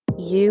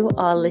You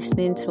are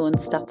listening to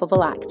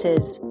Unstoppable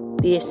Actors,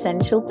 the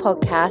essential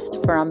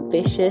podcast for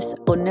ambitious,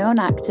 unknown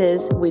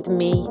actors with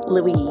me,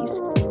 Louise,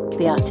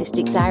 the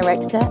artistic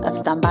director of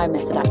Standby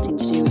Method Acting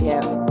Studio.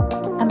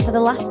 And for the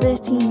last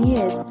 13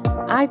 years,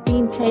 I've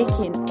been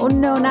taking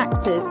unknown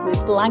actors with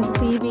blank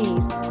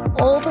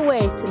CVs all the way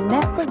to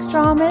Netflix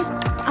dramas,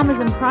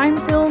 Amazon Prime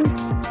films,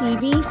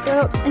 TV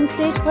soaps and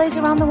stage plays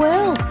around the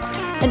world.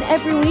 And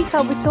every week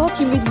I'll be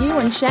talking with you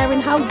and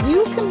sharing how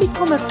you can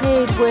become a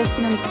paid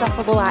working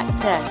unstoppable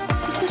actor,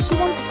 because you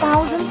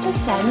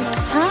 1000%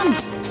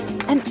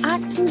 can. An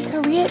acting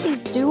career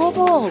is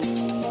doable.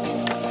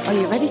 Are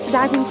you ready to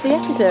dive into the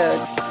episode?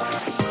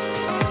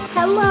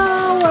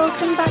 Hello,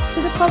 welcome back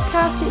to the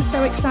podcast. It's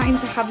so exciting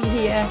to have you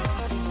here.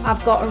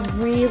 I've got a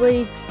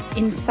really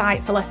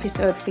insightful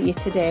episode for you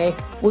today.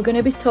 We're going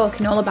to be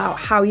talking all about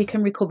how you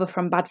can recover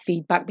from bad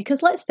feedback,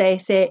 because let's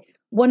face it,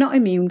 we're not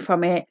immune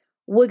from it.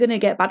 We're going to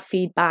get bad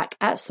feedback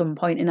at some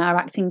point in our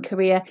acting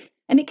career,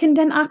 and it can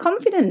dent our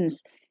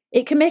confidence.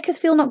 It can make us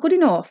feel not good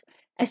enough,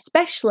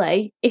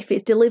 especially if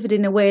it's delivered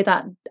in a way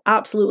that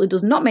absolutely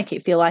does not make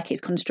it feel like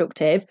it's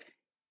constructive.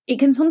 It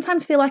can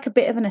sometimes feel like a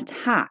bit of an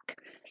attack.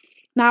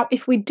 Now,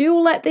 if we do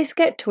let this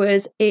get to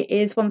us, it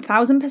is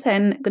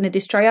 1000% going to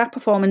destroy our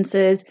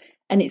performances,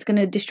 and it's going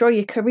to destroy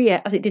your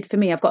career as it did for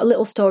me. I've got a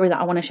little story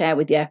that I want to share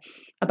with you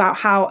about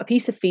how a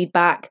piece of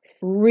feedback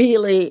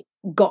really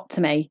got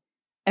to me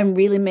and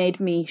really made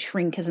me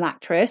shrink as an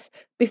actress.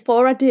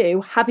 Before I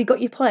do, have you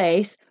got your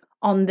place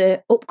on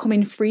the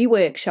upcoming free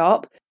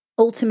workshop,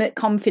 Ultimate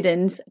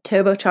Confidence,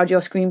 Turbocharge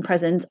Your Screen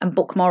Presence and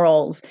Book More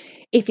Roles?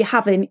 If you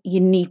haven't,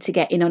 you need to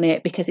get in on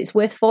it, because it's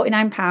worth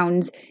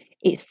 £49.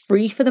 It's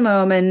free for the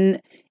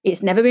moment.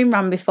 It's never been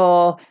run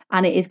before,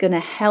 and it is going to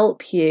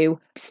help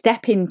you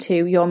step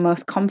into your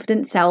most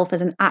confident self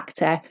as an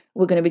actor.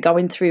 We're going to be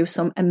going through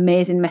some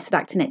amazing method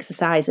acting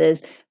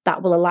exercises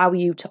that will allow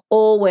you to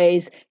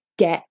always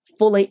get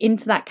fully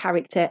into that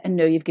character and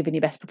know you've given your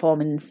best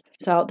performance.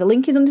 So the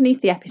link is underneath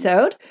the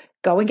episode.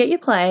 Go and get your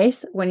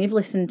place when you've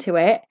listened to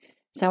it,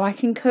 so I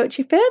can coach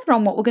you further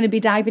on what we're going to be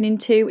diving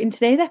into in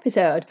today's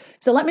episode.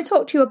 So let me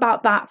talk to you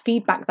about that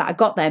feedback that I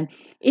got then.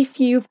 If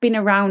you've been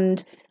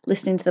around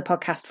listening to the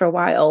podcast for a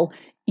while,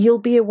 you'll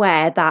be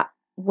aware that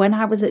when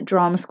I was at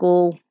drama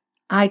school,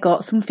 I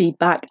got some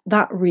feedback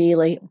that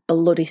really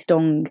bloody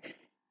stung.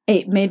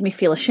 It made me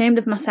feel ashamed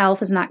of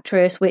myself as an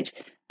actress, which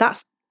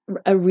that's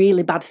a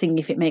really bad thing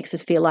if it makes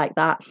us feel like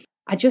that.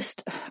 I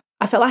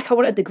felt like I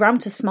wanted the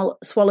ground to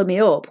swallow me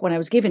up when I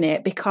was giving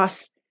it,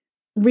 because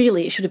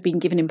really it should have been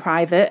given in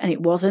private, and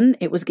it wasn't.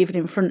 It was given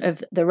in front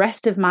of the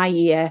rest of my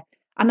year,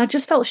 and I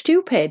just felt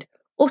stupid,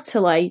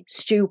 utterly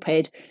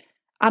stupid.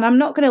 And I'm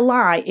not going to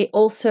lie, it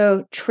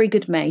also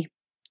triggered me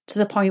to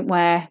the point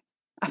where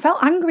I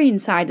felt angry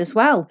inside as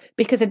well,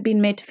 because I'd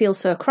been made to feel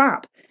so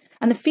crap.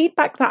 And the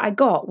feedback that I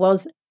got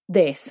was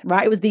this,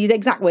 right? It was these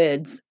exact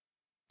words.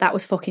 That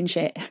was fucking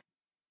shit.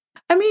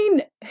 I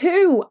mean,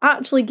 who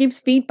actually gives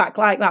feedback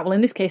like that? Well,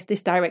 in this case,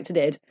 this director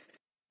did.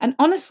 And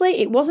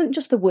honestly, it wasn't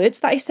just the words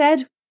that he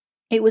said.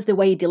 It was the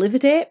way he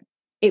delivered it.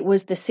 It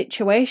was the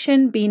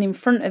situation, being in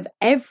front of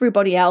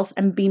everybody else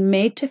and being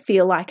made to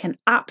feel like an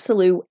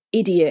absolute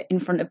idiot in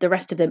front of the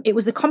rest of them. It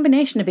was the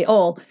combination of it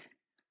all.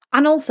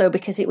 And also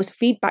because it was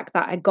feedback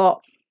that I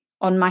got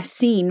on my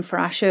scene for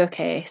our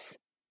showcase.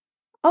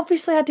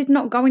 Obviously, I did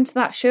not go into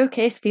that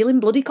showcase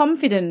feeling bloody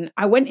confident.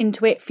 I went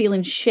into it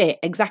feeling shit,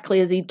 exactly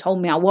as he'd told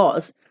me I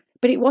was.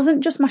 But it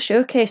wasn't just my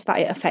showcase that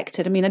it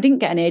affected. I mean, I didn't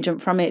get an agent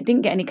from it,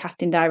 didn't get any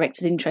casting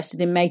directors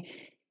interested in me.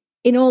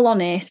 In all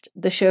honest,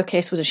 the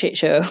showcase was a shit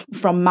show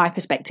from my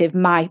perspective,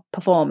 my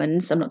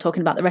performance. I'm not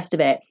talking about the rest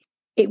of it.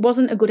 It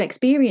wasn't a good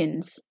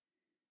experience.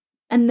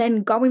 And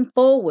then going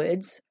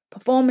forwards,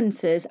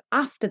 performances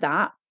after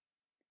that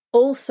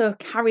also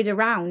carried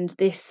around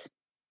this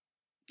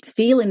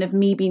feeling of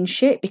me being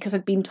shit because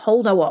I'd been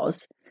told I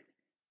was.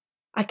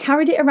 I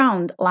carried it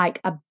around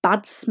like a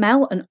bad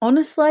smell, and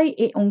honestly,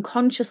 it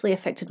unconsciously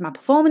affected my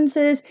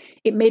performances.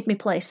 It made me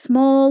play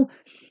small.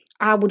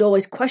 I would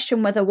always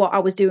question whether what I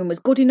was doing was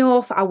good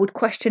enough. I would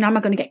question, am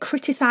I going to get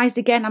criticised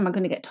again? Am I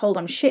going to get told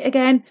I'm shit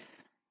again?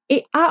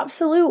 It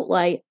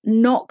absolutely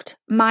knocked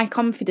my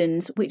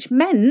confidence, which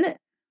meant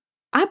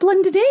I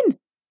blended in,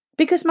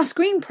 because my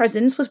screen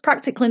presence was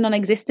practically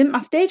non-existent. My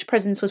stage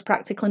presence was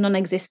practically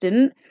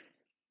non-existent.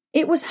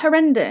 It was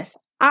horrendous,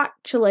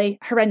 actually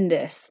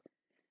horrendous.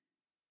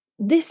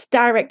 This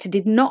director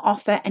did not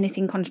offer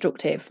anything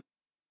constructive.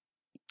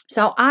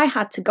 So I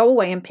had to go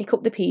away and pick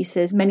up the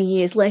pieces many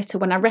years later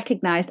when I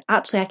recognised,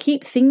 actually, I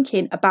keep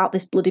thinking about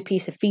this bloody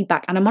piece of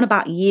feedback, and I'm on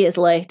about years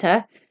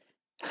later.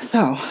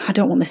 So I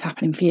don't want this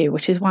happening for you,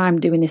 which is why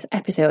I'm doing this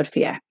episode for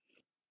you.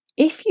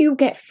 If you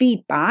get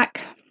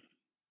feedback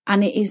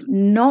and it is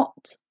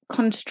not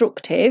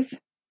constructive,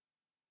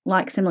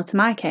 like similar to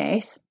my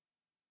case,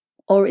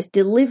 or it's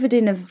delivered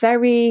in a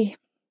very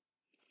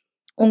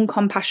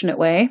uncompassionate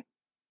way,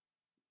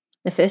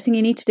 the first thing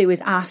you need to do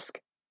is ask,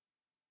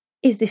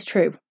 is this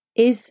true?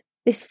 Is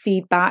this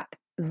feedback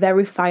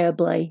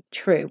verifiably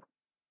true?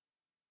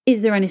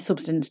 Is there any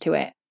substance to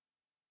it?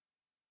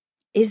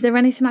 is there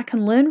anything I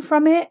can learn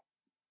from it?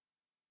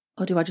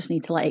 Or do I just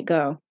need to let it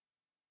go?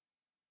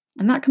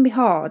 And that can be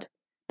hard.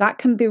 That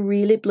can be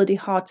really bloody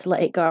hard to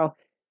let it go.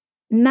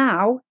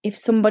 Now, if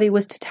somebody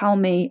was to tell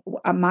me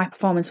my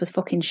performance was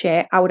fucking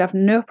shit, I would have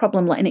no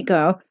problem letting it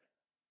go.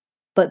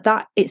 But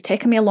it's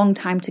taken me a long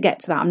time to get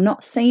to that. I'm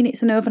not saying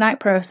it's an overnight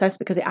process,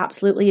 because it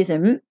absolutely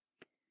isn't.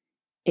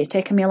 It's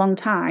taken me a long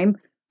time,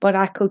 but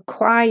I could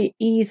quite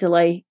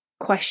easily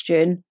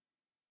question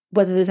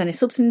whether there's any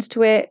substance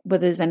to it,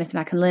 whether there's anything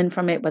I can learn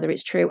from it, whether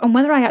it's true, and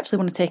whether I actually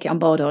want to take it on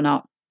board or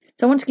not.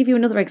 So I want to give you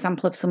another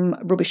example of some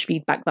rubbish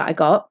feedback that I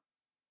got.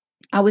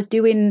 I was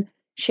doing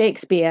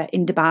Shakespeare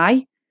in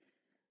Dubai,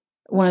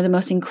 one of the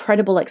most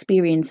incredible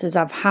experiences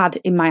I've had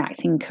in my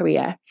acting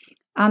career.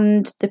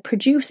 And the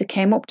producer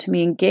came up to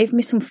me and gave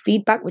me some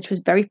feedback, which was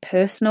very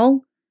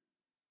personal.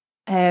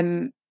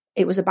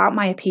 It was about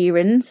my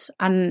appearance.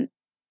 And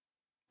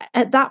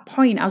at that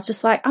point, I was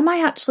just like, am I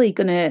actually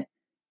going to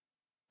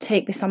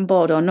take this on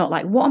board or not?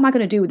 Like, what am I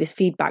going to do with this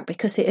feedback?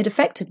 Because it had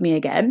affected me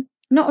again.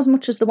 Not as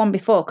much as the one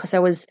before, because I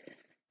was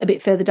a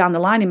bit further down the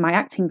line in my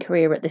acting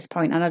career at this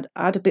point, and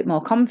I had a bit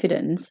more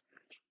confidence.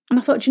 And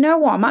I thought, you know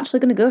what? I'm actually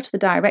going to go to the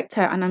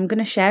director and I'm going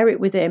to share it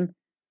with him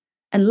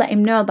and let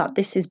him know that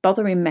this is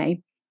bothering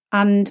me.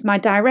 And my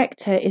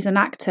director is an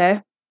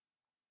actor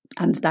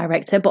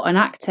but an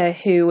actor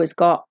who has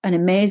got an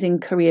amazing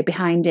career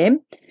behind him.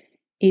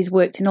 He's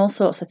worked in all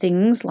sorts of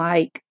things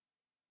like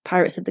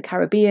Pirates of the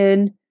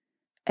Caribbean.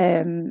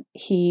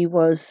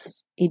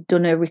 He'd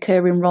done a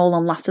recurring role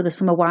on Last of the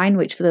Summer Wine,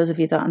 which for those of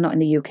you that are not in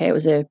the UK, it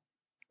was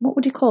what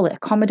would you call it? A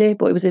comedy,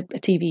 but it was a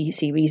TV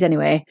series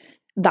anyway,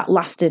 that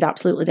lasted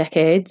absolutely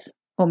decades,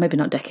 or maybe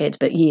not decades,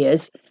 but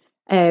years.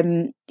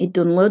 He'd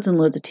done loads and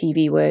loads of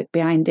TV work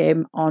behind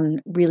him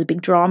on really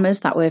big dramas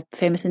that were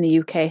famous in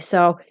the UK.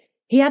 So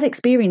he had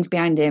experience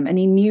behind him and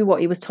he knew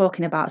what he was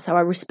talking about. So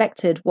I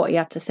respected what he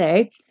had to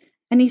say.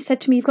 And he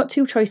said to me, you've got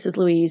two choices,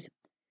 Louise.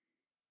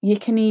 You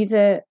can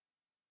either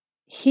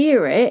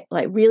hear it,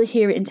 like really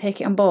hear it and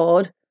take it on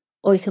board,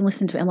 or you can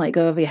listen to it and let it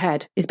go over your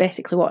head, is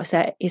basically what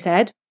he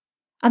said.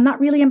 And that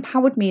really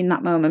empowered me in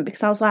that moment,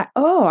 because I was like,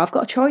 oh, I've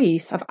got a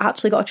choice. I've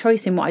actually got a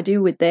choice in what I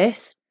do with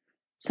this.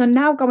 So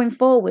now going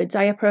forwards,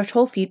 I approach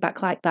all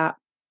feedback like that.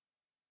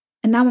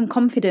 And now I'm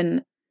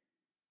confident.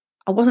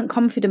 I wasn't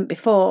confident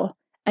before.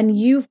 And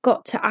you've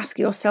got to ask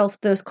yourself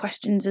those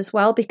questions as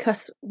well,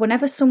 because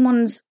whenever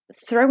someone's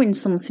throwing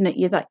something at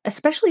you, that,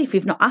 especially if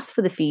you've not asked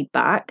for the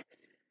feedback,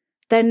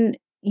 then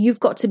you've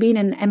got to be in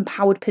an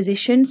empowered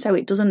position so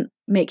it doesn't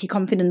make your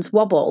confidence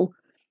wobble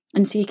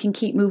and so you can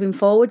keep moving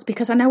forwards.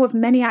 Because I know of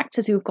many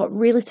actors who've got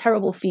really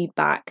terrible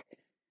feedback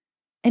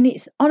and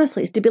it's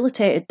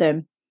debilitated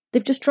them.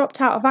 They've just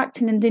dropped out of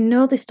acting and they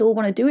know they still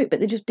want to do it, but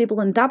they just dibble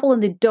and dabble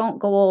and they don't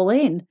go all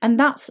in. And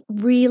that's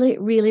really,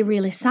 really,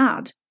 really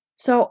sad.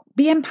 So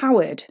be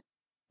empowered.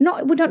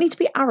 We don't need to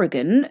be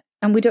arrogant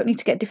and we don't need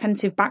to get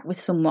defensive back with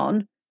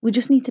someone. We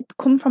just need to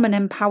come from an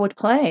empowered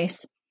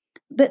place.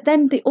 But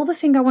then the other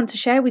thing I want to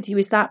share with you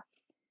is that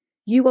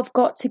you have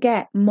got to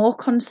get more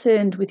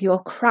concerned with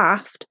your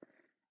craft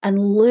and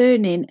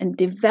learning and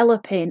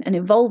developing and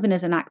evolving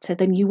as an actor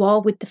than you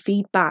are with the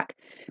feedback,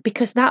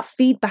 because that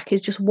feedback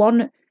is just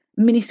one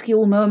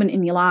minuscule moment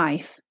in your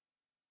life.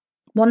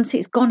 Once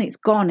it's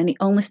gone, and it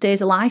only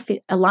stays alive,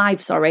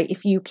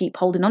 if you keep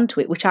holding on to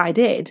it, which I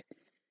did.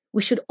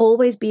 We should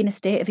always be in a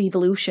state of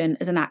evolution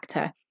as an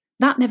actor.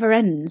 That never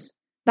ends.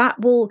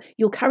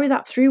 You'll carry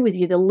that through with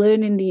you, the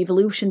learning, the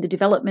evolution, the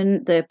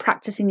development, the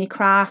practicing your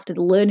craft,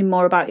 the learning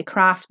more about your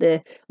craft,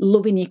 the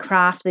loving your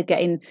craft, the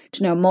getting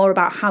to know more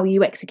about how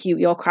you execute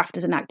your craft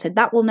as an actor.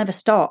 That will never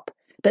stop.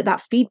 But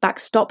that feedback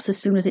stops as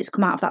soon as it's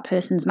come out of that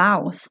person's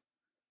mouth.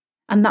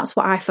 And that's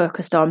what I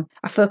focused on.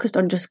 I focused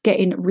on just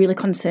getting really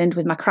concerned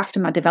with my craft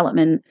and my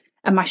development.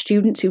 And my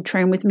students who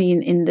train with me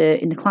in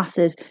the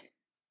classes,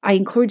 I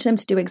encourage them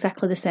to do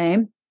exactly the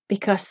same,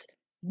 because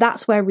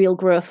that's where real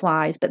growth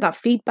lies. But that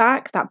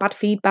feedback, that bad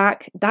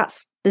feedback,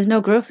 there's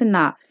no growth in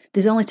that.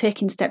 There's only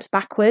taking steps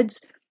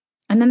backwards.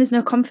 And then there's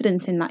no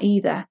confidence in that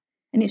either.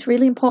 And it's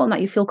really important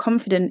that you feel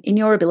confident in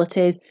your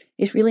abilities.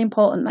 It's really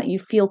important that you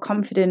feel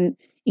confident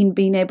in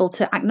being able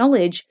to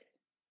acknowledge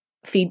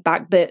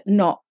feedback, but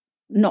not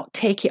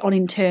take it on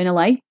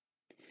internally.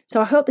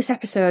 So I hope this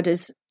episode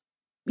has,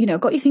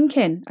 got you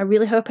thinking. I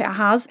really hope it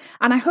has.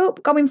 And I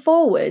hope going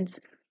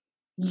forwards,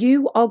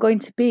 you are going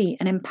to be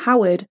an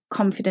empowered,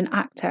 confident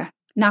actor.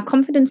 Now,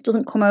 confidence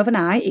doesn't come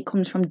overnight. It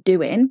comes from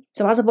doing.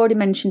 So as I've already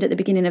mentioned at the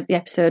beginning of the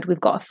episode,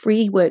 we've got a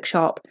free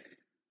workshop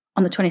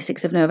on the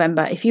 26th of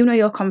November. If you know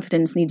your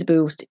confidence needs a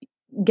boost,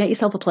 get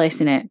yourself a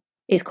place in it.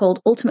 It's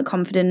called Ultimate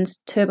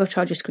Confidence,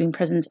 Turbocharge Your Screen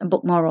Presence and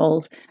Book More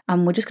Roles.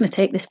 And we're just going to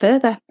take this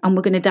further and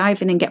we're going to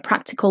dive in and get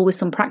practical with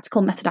some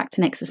practical method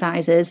acting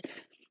exercises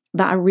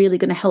that are really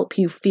going to help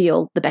you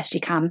feel the best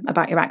you can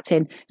about your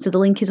acting. So the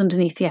link is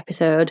underneath the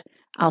episode.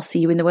 I'll see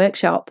you in the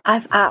workshop.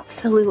 I've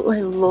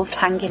absolutely loved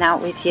hanging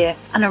out with you,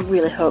 and I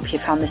really hope you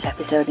found this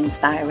episode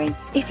inspiring.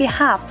 If you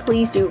have,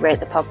 please do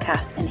rate the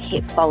podcast and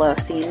hit follow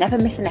so you never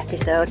miss an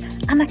episode,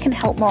 and I can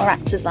help more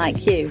actors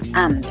like you.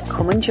 And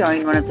come and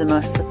join one of the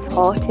most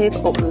supportive,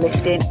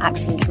 uplifting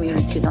acting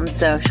communities on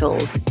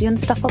socials, the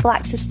Unstoppable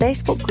Actors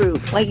Facebook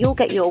group, where you'll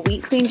get your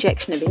weekly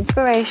injection of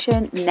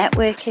inspiration,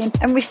 networking,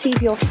 and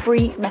receive your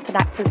free Method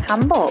Actors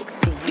Handbook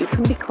so you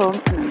can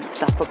become an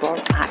unstoppable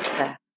actor.